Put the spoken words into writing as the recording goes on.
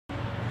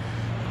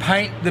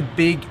paint the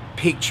big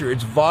picture.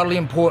 It's vitally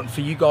important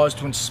for you guys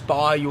to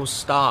inspire your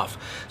staff.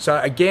 So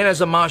again, as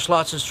a martial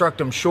arts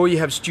instructor, I'm sure you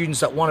have students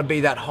that want to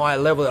be that higher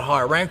level, that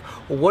higher rank.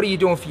 Well, what are you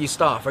doing for your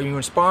staff? Are you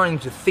inspiring them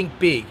to think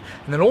big?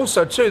 And then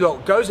also too,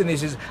 what goes in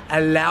this is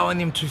allowing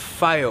them to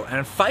fail,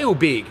 and fail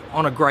big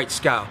on a great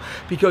scale,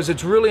 because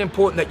it's really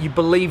important that you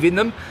believe in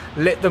them,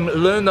 let them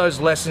learn those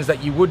lessons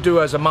that you would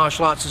do as a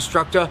martial arts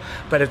instructor,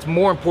 but it's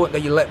more important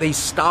that you let these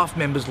staff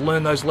members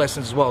learn those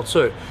lessons as well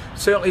too.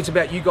 Certainly it's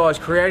about you guys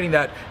creating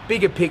that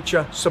bigger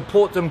picture,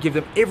 support them, give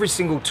them every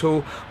single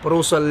tool, but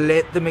also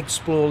let them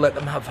explore, let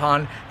them have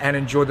fun and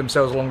enjoy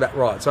themselves along that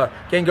ride. So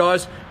again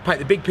guys, paint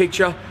the big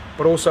picture,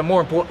 but also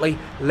more importantly,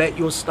 let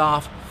your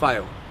staff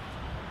fail.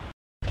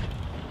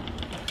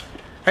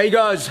 Hey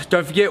guys,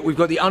 don't forget we've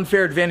got the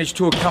Unfair Advantage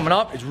Tour coming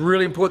up. It's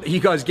really important that you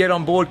guys get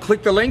on board,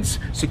 click the links,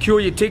 secure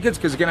your tickets,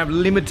 because we're going to have a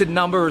limited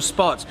number of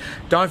spots.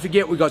 Don't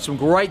forget we've got some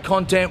great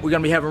content. We're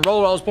going to be having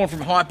Roller Osborne from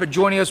Hyper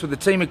joining us with the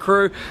team and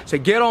crew. So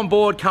get on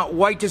board, can't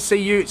wait to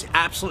see you. It's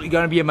absolutely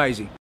going to be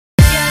amazing.